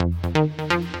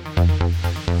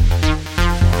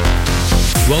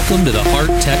Welcome to the Heart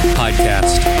Tech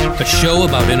Podcast, a show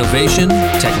about innovation,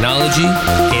 technology,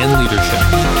 and leadership.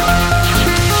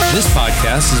 This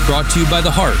podcast is brought to you by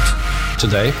The Heart.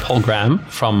 Today, Paul Graham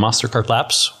from Mastercard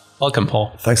Labs. Welcome,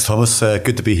 Paul. Thanks, Thomas.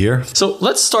 Good to be here. So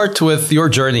let's start with your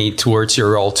journey towards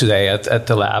your role today at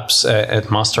the labs at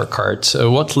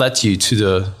Mastercard. What led you to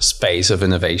the space of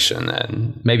innovation,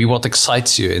 and maybe what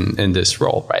excites you in this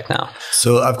role right now?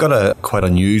 So I've got a quite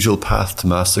unusual path to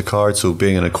Mastercard. So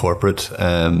being in a corporate,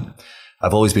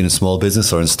 I've always been in small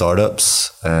business or in startups.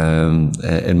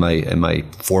 In my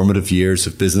formative years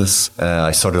of business,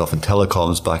 I started off in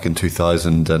telecoms back in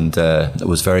 2000, and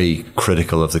was very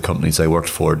critical of the companies I worked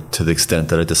for to the extent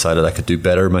that I decided I could do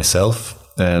better myself.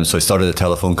 So I started a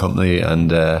telephone company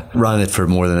and ran it for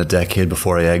more than a decade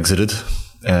before I exited.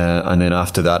 And then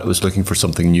after that, I was looking for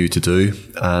something new to do,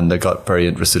 and I got very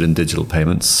interested in digital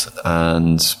payments.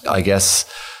 And I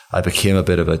guess I became a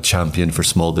bit of a champion for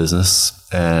small business.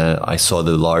 I saw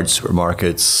the large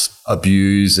supermarkets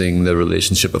abusing the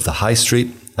relationship of the high street,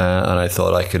 and I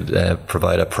thought I could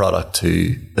provide a product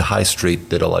to the high street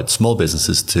that allowed small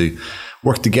businesses to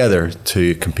work together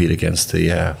to compete against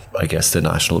the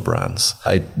national brands.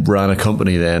 I ran a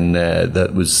company then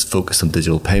that was focused on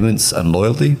digital payments and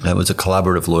loyalty. It was a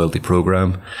collaborative loyalty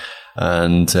program.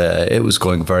 And it was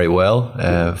going very well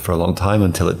for a long time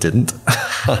until it didn't.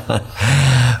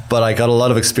 But I got a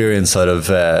lot of experience out of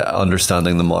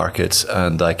understanding the market,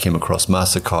 and I came across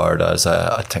Mastercard as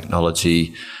a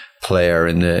technology player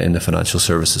in the financial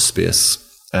services space.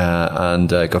 And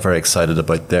got very excited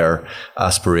about their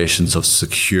aspirations of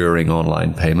securing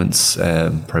online payments,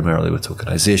 primarily with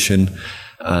tokenization.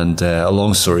 And a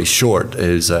long story short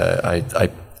is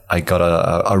I got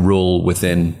a role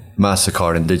within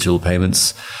Mastercard in digital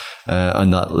payments,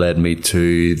 and that led me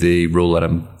to the role that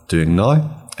I'm doing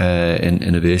now in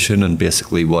innovation. And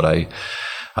basically what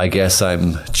I guess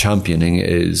I'm championing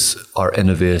is our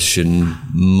innovation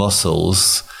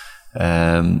muscles,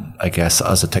 I guess,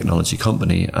 as a technology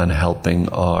company, and helping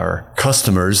our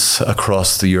customers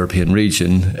across the European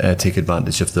region take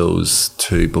advantage of those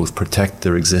to both protect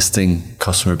their existing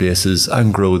customer bases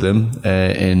and grow them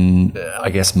in,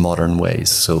 I guess, modern ways.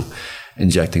 So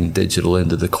injecting digital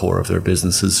into the core of their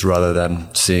businesses rather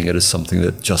than seeing it as something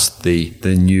that just the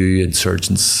new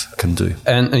insurgents can do.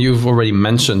 And you've already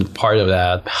mentioned part of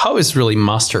that. How is really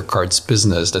Mastercard's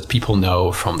business that people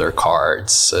know from their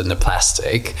cards and the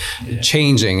plastic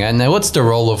changing? And what's the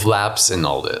role of Labs in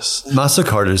all this?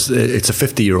 Mastercard it's a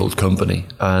 50-year-old company.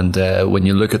 And when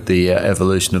you look at the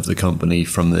evolution of the company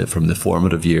from the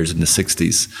formative years in the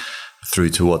 60s through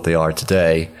to what they are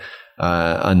today,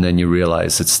 and then you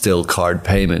realize that still card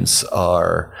payments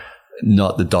are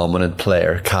not the dominant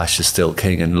player. Cash is still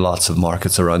king in lots of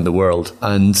markets around the world.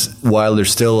 And while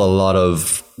there's still a lot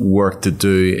of work to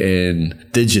do in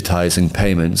digitizing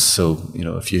payments, so, you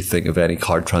know, if you think of any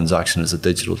card transaction as a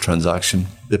digital transaction,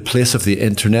 the place of the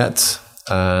internet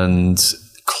and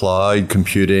cloud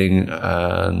computing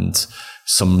and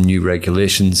some new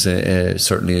regulations,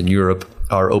 certainly in Europe,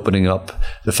 are opening up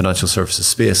the financial services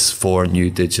space for new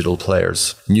digital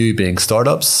players. New being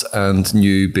startups, and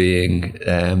new being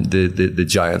the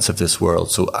giants of this world.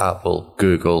 So Apple,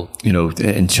 Google, you know,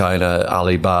 in China,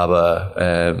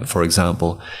 Alibaba, for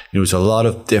example. You know, there's a lot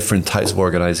of different types of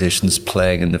organizations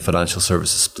playing in the financial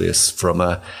services space from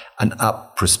an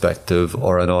app perspective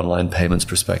or an online payments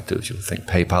perspective. You think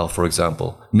PayPal, for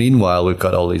example. Meanwhile, we've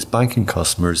got all these banking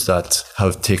customers that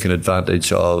have taken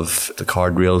advantage of the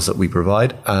card rails that we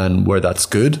provide, and where that's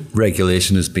good,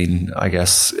 regulation has been, I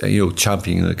guess,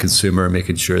 championing the consumer,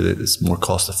 making sure that it's more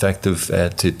cost effective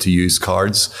to use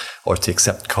cards or to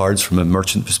accept cards from a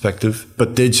merchant perspective.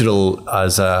 But digital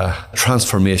as a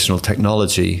transformational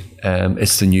technology,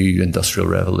 it's the new industrial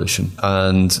revolution.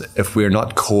 And if we're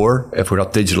not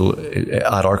digital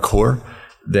at our core,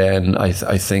 then I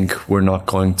think we're not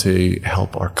going to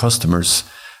help our customers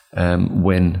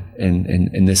win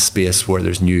in this space where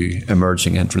there's new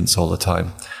emerging entrants all the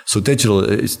time. So digital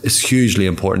is hugely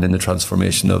important in the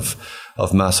transformation of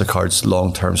Mastercard's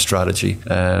long-term strategy.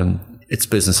 It's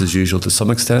business as usual to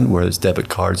some extent, where there's debit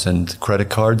cards and credit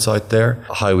cards out there.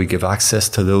 How we give access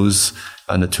to those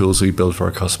and the tools we build for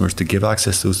our customers to give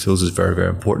access to those tools is very, very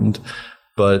important.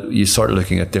 But you start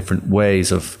looking at different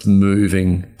ways of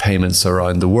moving payments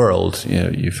around the world. You know,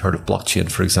 you've heard of blockchain,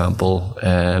 for example,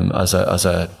 as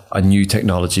a new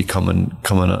technology coming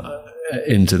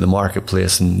into the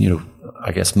marketplace. And, you know,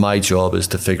 I guess my job is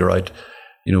to figure out,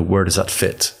 you know, where does that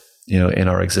fit? You know, in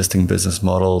our existing business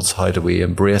models, how do we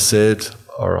embrace it,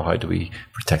 or how do we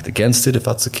protect against it if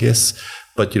that's the case?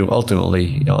 But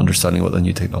ultimately, understanding what the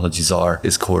new technologies are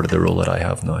is core to the role that I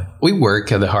have now. We work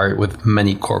at the heart with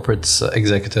many corporate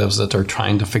executives that are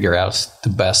trying to figure out the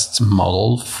best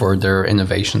model for their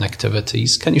innovation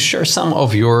activities. Can you share some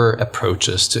of your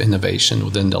approaches to innovation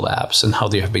within the labs and how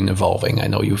they have been evolving? I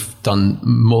know you've done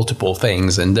multiple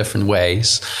things in different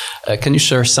ways. Can you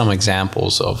share some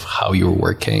examples of how you're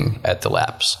working at the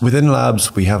labs? Within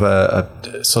labs, we have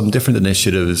some different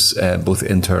initiatives, both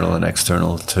internal and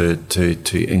external, to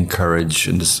encourage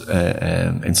and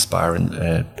inspire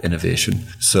innovation.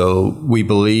 So we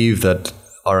believe that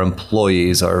our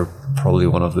employees are probably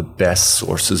one of the best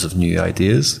sources of new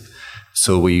ideas.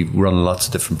 So we run lots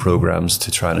of different programs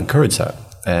to try and encourage that.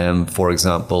 For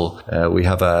example, we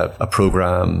have a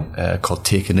program called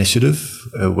Take Initiative,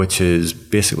 which is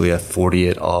basically a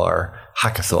 48-hour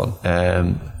hackathon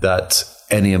that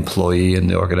any employee in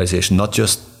the organization, not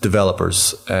just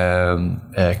developers,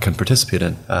 can participate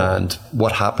in. And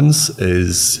what happens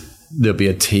is there'll be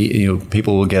a team,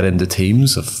 people will get into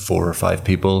teams of 4 or 5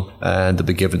 people, and they'll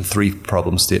be given 3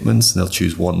 problem statements, and they'll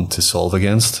choose one to solve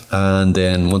against. And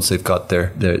then once they've got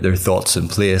their thoughts in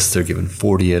place, they're given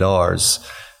 48 hours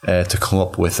to come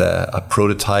up with a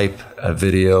prototype, a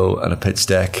video, and a pitch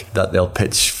deck that they'll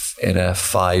pitch in a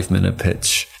 5-minute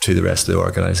pitch to the rest of the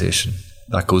organization.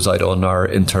 That goes out on our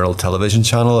internal television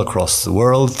channel across the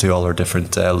world to all our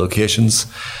different locations.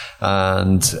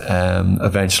 And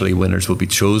eventually winners will be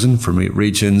chosen from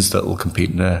regions that will compete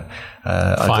in a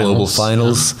global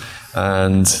finals. Yeah.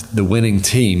 And the winning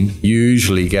team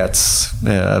usually gets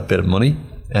a bit of money,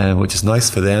 which is nice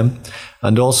for them.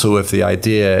 And also, if the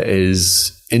idea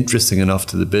is interesting enough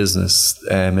to the business,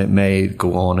 it may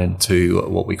go on into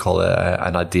what we call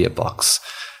an idea box,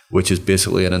 which is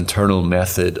basically an internal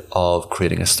method of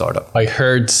creating a startup. I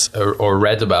heard or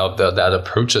read about that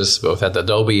approaches both at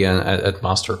Adobe and at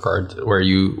MasterCard, where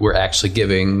you were actually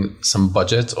giving some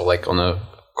budget, or like on a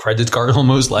credit card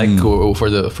almost, for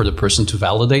the person to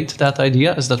validate that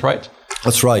idea. Is that right?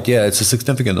 That's right. Yeah, it's a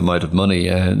significant amount of money.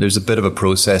 There's a bit of a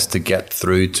process to get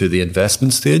through to the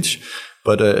investment stage.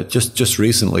 But just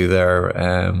recently there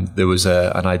was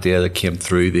an idea that came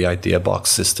through the idea box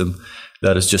system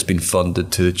that has just been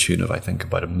funded to the tune of, I think,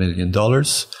 about $1 million.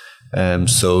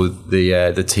 So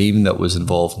the team that was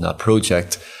involved in that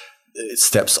project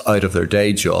steps out of their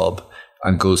day job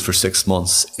and goes for 6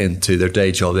 months into their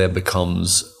day job, then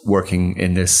becomes working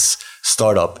in this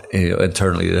startup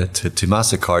internally to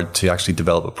MasterCard to actually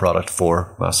develop a product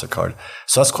for MasterCard.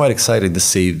 So that's quite exciting to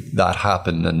see that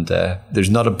happen. And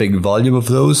there's not a big volume of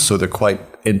those, so they're quite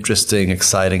interesting,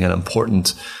 exciting, and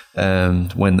important.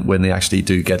 And when they actually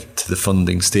do get to the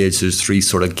funding stage, there's 3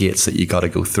 sort of gates that you got to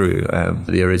go through.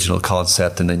 The original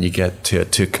concept, and then you get to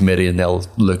a committee, and they'll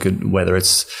look at whether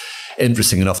it's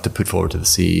interesting enough to put forward to the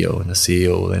CEO, and the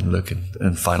CEO will then look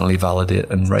and finally validate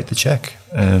and write the check.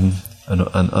 And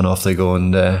off they go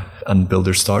and build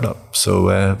their startup. So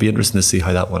it'll be interesting to see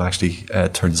how that one actually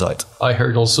turns out. I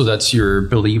heard also that you're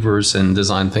believers in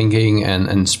design thinking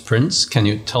and sprints. Can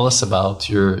you tell us about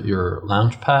your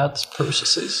Launchpad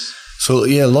processes? So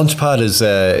yeah, Launchpad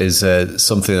is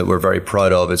something that we're very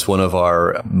proud of. It's one of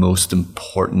our most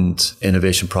important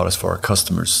innovation products for our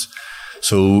customers.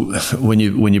 So when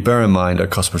you bear in mind our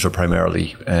customers are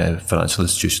primarily financial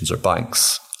institutions or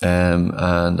banks.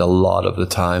 And a lot of the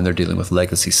time they're dealing with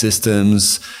legacy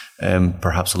systems,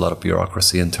 perhaps a lot of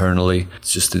bureaucracy internally.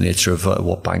 It's just the nature of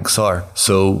what banks are.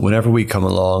 So whenever we come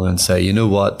along and say, you know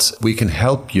what, we can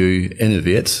help you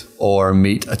innovate or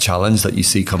meet a challenge that you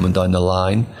see coming down the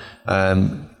line,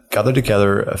 gather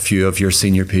together a few of your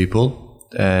senior people,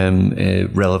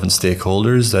 relevant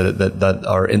stakeholders that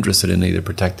are interested in either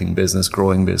protecting business,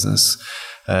 growing business,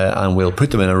 and we'll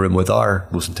put them in a room with our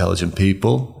most intelligent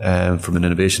people from an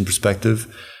innovation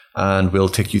perspective, and we'll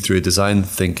take you through a design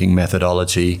thinking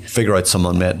methodology, figure out some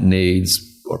unmet needs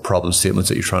or problem statements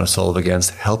that you're trying to solve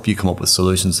against, help you come up with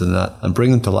solutions in that, and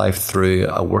bring them to life through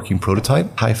a working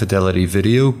prototype, high fidelity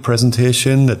video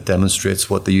presentation that demonstrates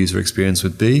what the user experience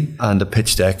would be, and a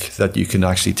pitch deck that you can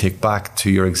actually take back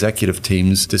to your executive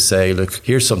teams to say, look,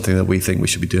 here's something that we think we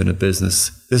should be doing in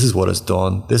business. This is what it's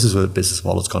done. This is what the business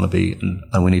model is going to be,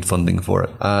 and we need funding for it.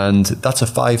 And that's a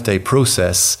 5-day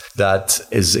process that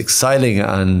is exciting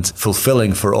and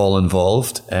fulfilling for all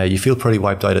involved. You feel pretty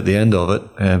wiped out at the end of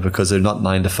it because they're not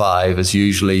 9 to 5. It's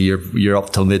usually you're up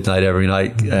till midnight every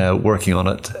night working on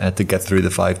it to get through the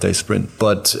 5-day sprint.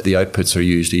 But the outputs are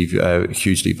usually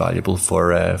hugely valuable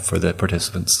for the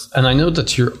participants. And I know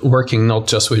that you're working not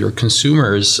just with your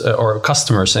consumers or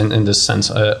customers in this sense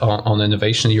on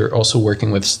innovation. You're also working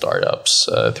with with startups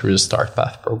through the Start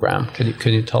Path program.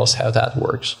 Can you tell us how that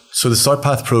works? So the Start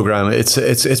Path program,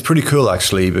 it's pretty cool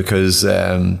actually, because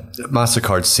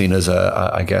Mastercard's seen as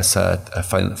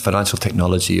a financial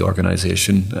technology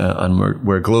organization, and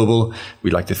we're global.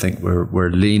 We like to think we're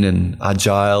lean and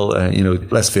agile.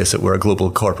 Let's face it, we're a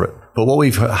global corporate. But what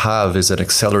we have is an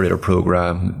accelerator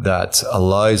program that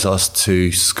allows us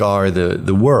to scour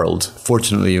the world.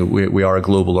 Fortunately, we are a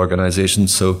global organization,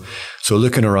 so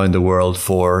looking around the world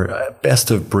for best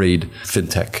of breed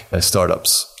fintech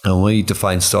startups. And we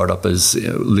define startup as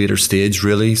later stage,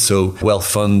 really. So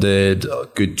well-funded,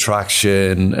 good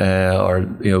traction, or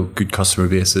good customer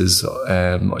bases,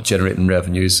 generating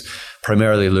revenues.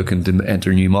 Primarily looking to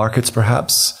enter new markets,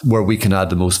 perhaps, where we can add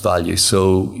the most value.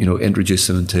 So, introduce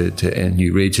them to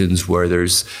new regions where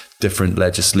there's different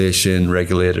legislation,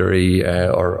 regulatory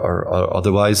or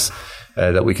otherwise,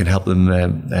 that we can help them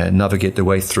navigate their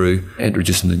way through,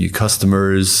 introduce them to new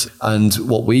customers. And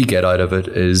what we get out of it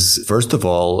is, first of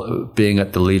all, being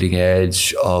at the leading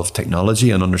edge of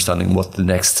technology and understanding what the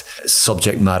next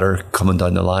subject matter coming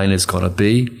down the line is going to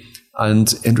be,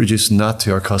 and introducing that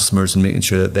to our customers and making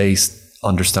sure that they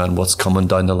understand what's coming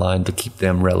down the line to keep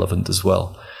them relevant as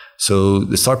well. So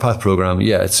the Start Path program,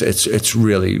 it's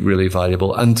really, really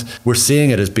valuable. And we're seeing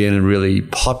it as being really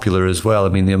popular as well. I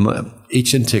mean,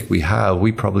 each intake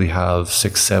we probably have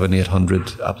 600, 700,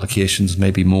 800 applications,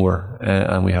 maybe more.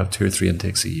 And we have 2 or 3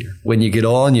 intakes a year. When you get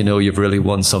on, you've really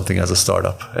won something as a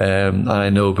startup. And I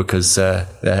know because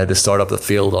the startup that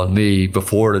failed on me,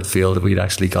 before it failed, we'd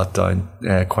actually got down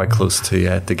quite close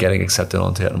to getting accepted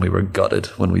onto it. And we were gutted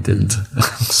when we didn't.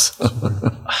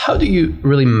 How do you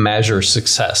really measure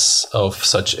success of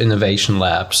such innovation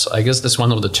labs? I guess that's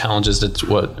one of the challenges, that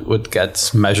what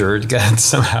gets measured gets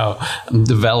somehow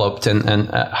developed. And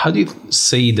how do you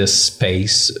see this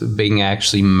space being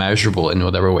actually measurable in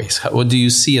whatever ways? What do you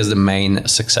see as the main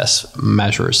success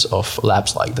measures of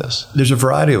labs like this? There's a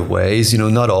variety of ways.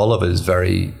 Not all of it is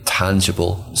very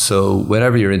tangible. So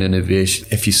whenever you're in innovation,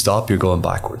 if you stop, you're going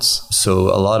backwards.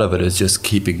 So a lot of it is just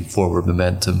keeping forward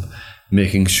momentum,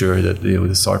 making sure that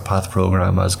the Start Path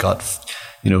program has got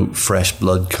fresh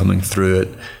blood coming through it,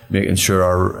 making sure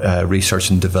our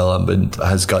research and development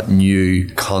has got new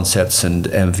concepts and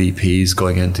MVPs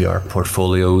going into our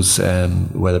portfolios,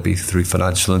 whether it be through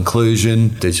financial inclusion,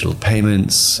 digital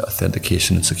payments,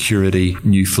 authentication and security,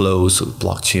 new flows, so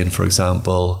blockchain, for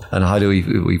example, and how do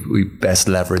we best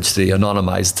leverage the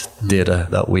anonymized data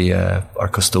that we are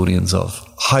custodians of.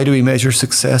 How do we measure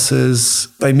successes?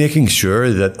 By making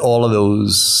sure that all of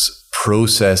those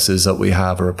processes that we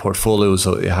have, or portfolios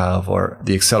that we have, or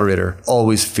the accelerator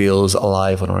always feels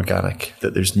alive and organic,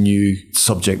 that there's new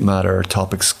subject matter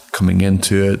topics coming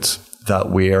into it,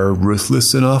 that we are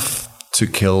ruthless enough to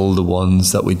kill the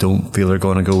ones that we don't feel are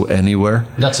going to go anywhere.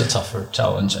 That's a tougher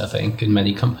challenge, I think, in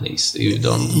many companies. You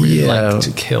don't really like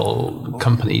to kill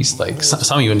companies. Like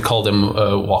some even call them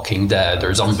walking dead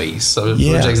or zombies. So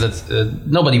projects that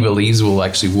nobody believes will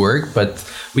actually work, but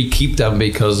we keep them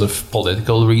because of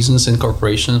political reasons in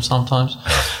corporations sometimes.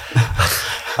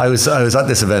 I was at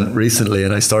this event recently,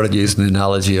 and I started using the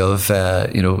analogy of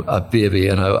a baby,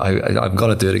 and I'm going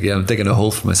to do it again. I'm digging a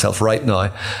hole for myself right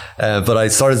now, but I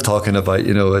started talking about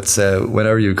it's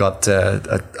whenever you got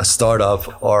a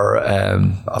startup or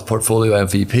a portfolio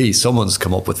MVP, someone's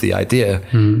come up with the idea,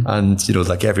 and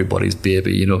like everybody's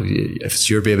baby, if it's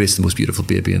your baby, it's the most beautiful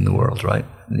baby in the world, right?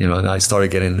 And I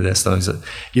started getting into this, and I was like,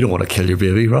 you don't want to kill your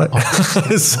baby, right?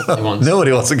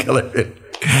 Nobody wants to kill their baby.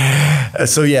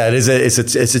 So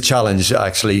it's a challenge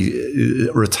actually,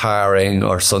 retiring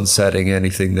or sunsetting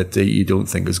anything that you don't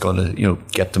think is going to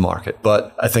get to market.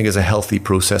 But I think it's a healthy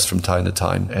process from time to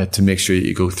time to make sure that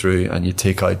you go through and you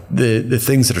take out the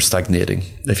things that are stagnating.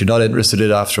 If you're not interested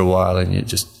in it after a while, and you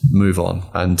just move on.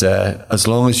 And as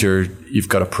long as you've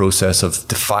got a process of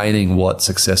defining what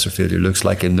success or failure looks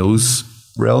like in those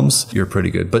realms, you're pretty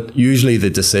good. But usually the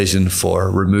decision for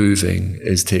removing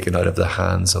is taken out of the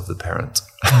hands of the parent.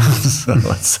 So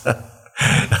that's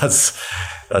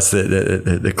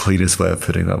the cleanest way of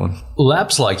putting that one.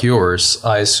 Labs like yours,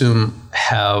 I assume,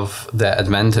 have the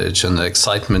advantage and the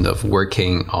excitement of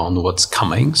working on what's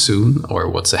coming soon or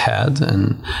what's ahead.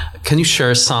 And can you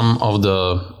share some of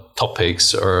the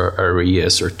topics or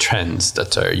areas or trends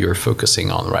that you're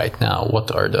focusing on right now? What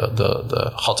are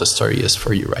the hottest areas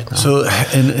for you right now? So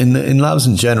in labs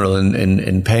in general,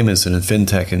 in payments and in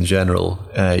fintech in general,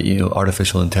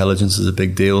 artificial intelligence is a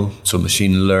big deal. So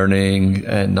machine learning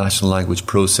and natural language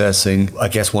processing. I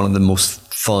guess one of the most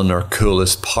fun or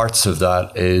coolest parts of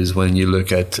that is when you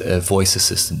look at voice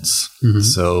assistants.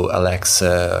 So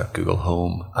Alexa, Google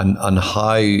Home, and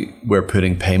how we're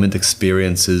putting payment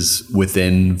experiences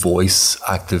within voice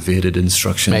activated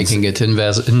instructions. Making it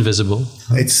invisible.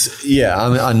 It's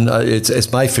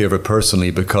my favorite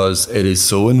personally because it is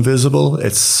so invisible.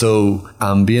 It's so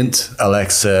ambient.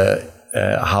 Alexa,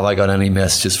 have I got any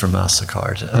messages from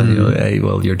Mastercard? And hey,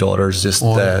 well, your daughter's just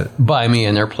buy me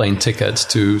an airplane ticket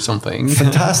to something.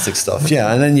 Fantastic stuff,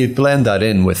 yeah. And then you blend that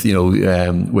in with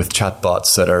with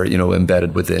chatbots that are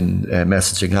embedded within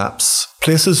messaging apps,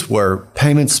 places where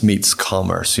payments meets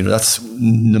commerce. That's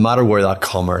no matter where that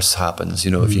commerce happens.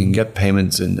 If you can get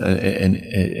payments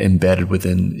embedded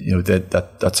within,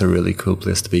 that's a really cool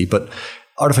place to be. But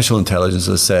artificial intelligence,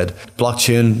 as I said,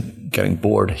 blockchain. Getting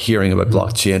bored hearing about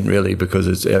blockchain really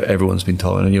because everyone's been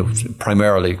talking,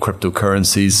 primarily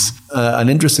cryptocurrencies. An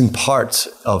interesting part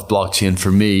of blockchain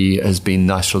for me has been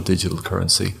national digital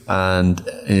currency and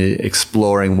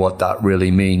exploring what that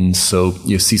really means. So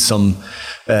you see some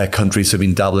countries have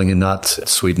been dabbling in that.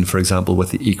 Sweden, for example,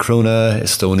 with the e-krona,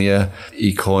 Estonia,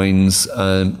 e-coins,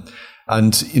 and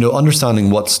understanding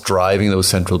what's driving those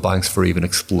central banks for even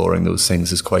exploring those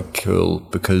things is quite cool,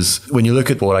 because when you look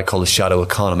at what I call the shadow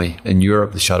economy, in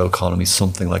Europe, the shadow economy is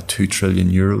something like 2 trillion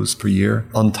euros per year,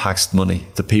 untaxed money.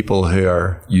 The people who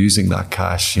are using that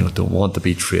cash, don't want to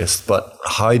be traced. But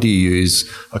how do you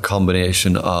use a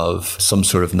combination of some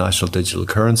sort of national digital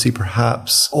currency,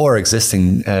 perhaps, or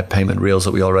existing payment rails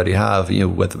that we already have,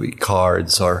 whether it be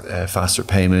cards or faster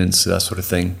payments, that sort of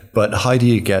thing. But how do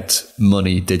you get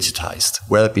money digitized,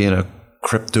 whether it be in a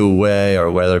crypto way or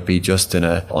whether it be just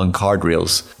on card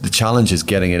rails? The challenge is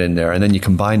getting it in there, and then you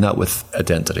combine that with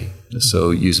identity.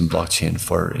 So using blockchain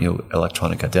for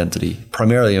electronic identity,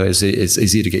 primarily it's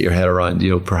easy to get your head around.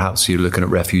 Perhaps you're looking at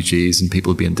refugees and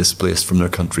people being displaced from their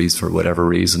countries for whatever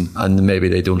reason, and maybe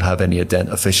they don't have any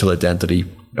official identity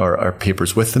or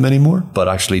papers with them anymore. But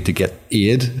actually, to get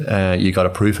aid, you got to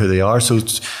prove who they are.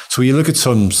 So you look at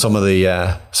some of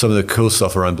the cool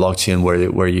stuff around blockchain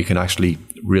where you can actually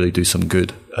really do some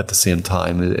good at the same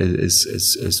time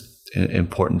is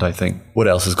important, I think. What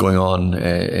else is going on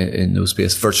in those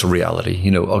space? Virtual reality,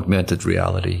 augmented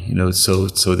reality, so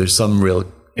there's some real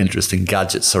interesting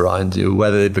gadgets around.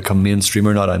 Whether they become mainstream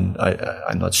or not,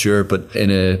 I'm not sure. But in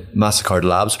a Mastercard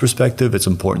Labs perspective, it's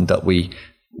important that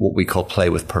what we call play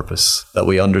with purpose, that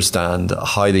we understand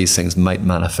how these things might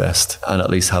manifest and at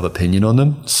least have opinion on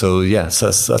them. So yes,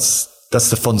 that's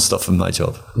the fun stuff in my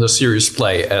job. The serious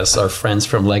play, as our friends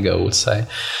from Lego would say.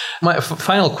 My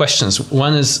final questions.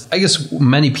 One is, I guess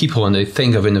many people, when they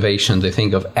think of innovation, they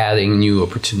think of adding new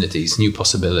opportunities, new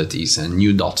possibilities, and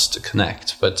new dots to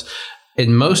connect. But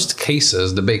in most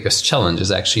cases, the biggest challenge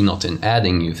is actually not in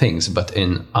adding new things, but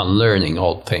in unlearning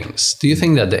old things. Do you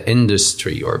think that the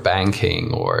industry or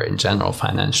banking or in general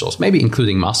financials, maybe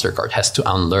including MasterCard, has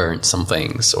to unlearn some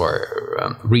things or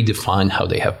redefine how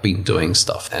they have been doing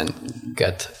stuff and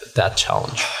get that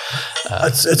challenge?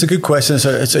 It's a good question.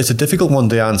 It's a difficult one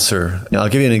to answer. I'll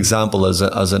give you an example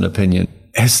as an opinion.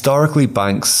 Historically,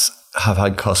 banks have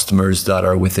had customers that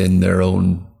are within their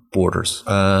own borders,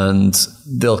 and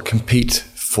they'll compete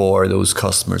for those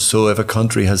customers. So if a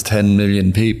country has 10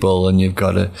 million people and you've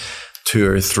got 2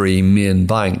 or 3 main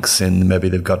banks, and maybe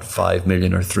they've got 5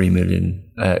 million or 3 million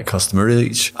customers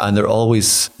each, and they're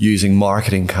always using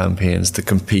marketing campaigns to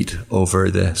compete over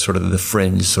the sort of the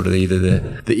fringe, sort of either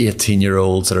the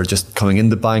 18-year-olds that are just coming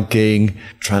into banking,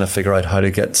 trying to figure out how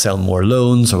to sell more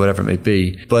loans or whatever it may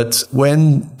be. But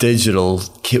when digital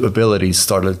capabilities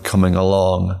started coming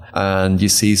along, and you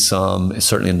see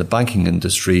certainly in the banking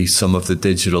industry, some of the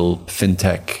digital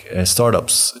fintech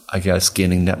startups, I guess,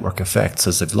 gaining network effects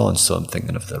as they've launched. So I'm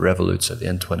thinking of the Revoluts or the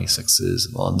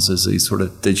N26s, Monzas, these sort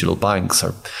of digital banks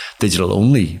or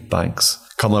digital-only banks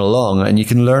coming along, and you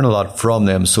can learn a lot from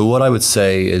them. So what I would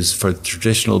say is, for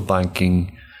traditional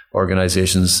banking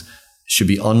organizations, should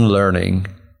be unlearning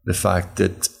the fact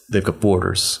that they've got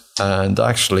borders. And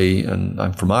actually, and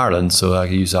I'm from Ireland, so I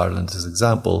use Ireland as an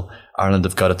example. Ireland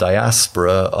have got a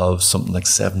diaspora of something like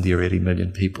 70 or 80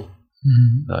 million people.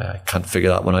 Mm-hmm. Now, I can't figure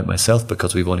that one out myself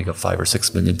because we've only got 5 or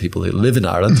 6 million people who live in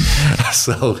Ireland.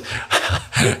 So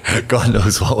God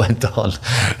knows what went on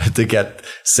to get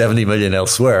 70 million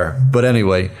elsewhere. But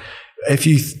anyway, if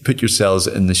you put yourselves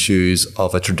in the shoes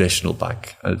of a traditional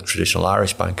bank, a traditional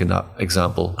Irish bank in that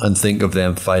example, and think of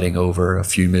them fighting over a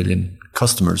few million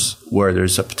customers, where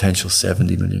there's a potential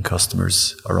 70 million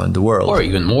customers around the world. Or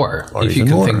even more, if you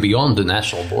can think beyond the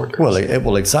national borders.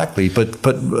 Well, exactly. But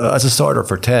as a starter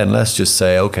for 10, let's just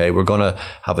say, okay, we're going to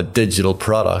have a digital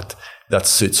product that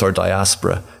suits our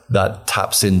diaspora. that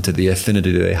taps into the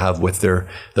affinity that they have with their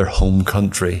home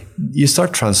country. You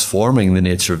start transforming the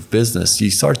nature of business. You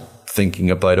start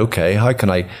thinking about, okay, how can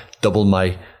I double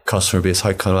my customer base?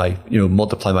 How can I,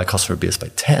 multiply my customer base by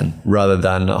 10 rather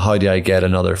than how do I get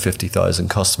another 50,000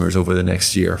 customers over the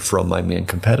next year from my main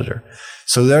competitor?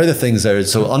 So there are the things there.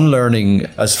 So unlearning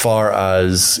as far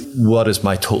as what is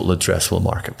my total addressable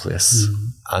marketplace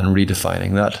and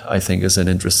redefining that, I think, is an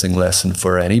interesting lesson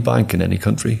for any bank in any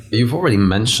country. You've already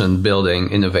mentioned building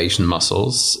innovation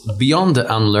muscles. Beyond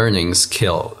the unlearning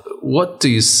skill, what do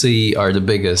you see are the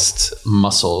biggest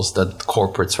muscles that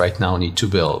corporates right now need to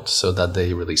build so that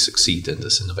they really succeed in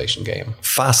this innovation game?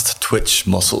 Fast twitch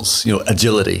muscles,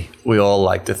 agility. We all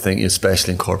like to think,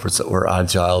 especially in corporates, that we're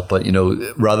agile, but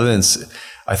rather than,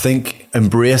 I think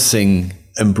embracing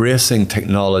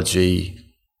technology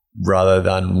rather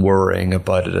than worrying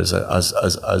about it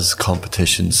as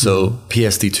competition. So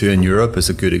PSD2 in Europe is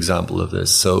a good example of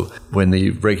this. So when the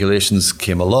regulations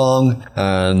came along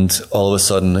and all of a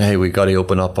sudden, hey, we got to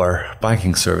open up our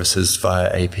banking services via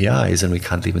APIs and we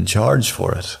can't even charge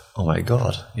for it. Oh my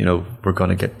God, we're going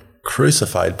to get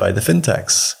crucified by the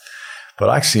fintechs.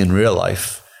 But actually in real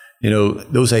life,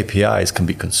 those APIs can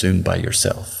be consumed by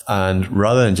yourself. And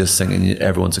rather than just thinking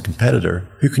everyone's a competitor,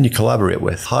 who can you collaborate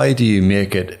with? How do you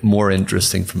make it more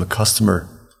interesting from a customer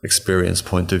experience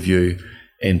point of view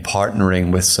in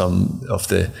partnering with some of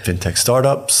the fintech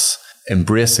startups,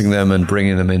 embracing them and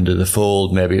bringing them into the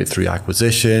fold, maybe through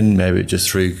acquisition, maybe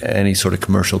just through any sort of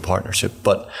commercial partnership.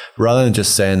 But rather than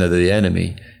just saying they're the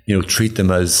enemy, treat them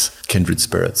as kindred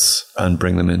spirits and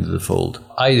bring them into the fold.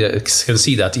 I can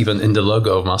see that even in the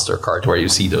logo of MasterCard, where you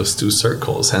see those two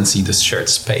circles and see this shared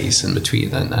space in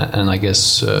between. And I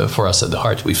guess for us at the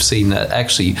Heart, we've seen that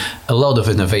actually a lot of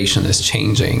innovation is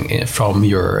changing from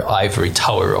your ivory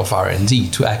tower of R&D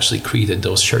to actually create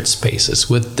those shared spaces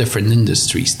with different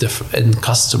industries, different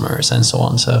customers, and so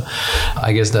on. So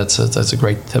I guess that's a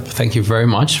great tip. Thank you very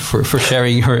much for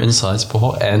sharing your insights,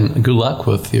 Paul, and good luck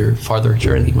with your further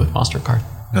journey with MasterCard.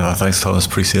 No, thanks, Thomas.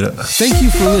 Appreciate it. Thank you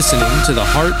for listening to the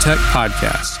Heart Tech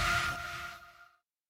Podcast.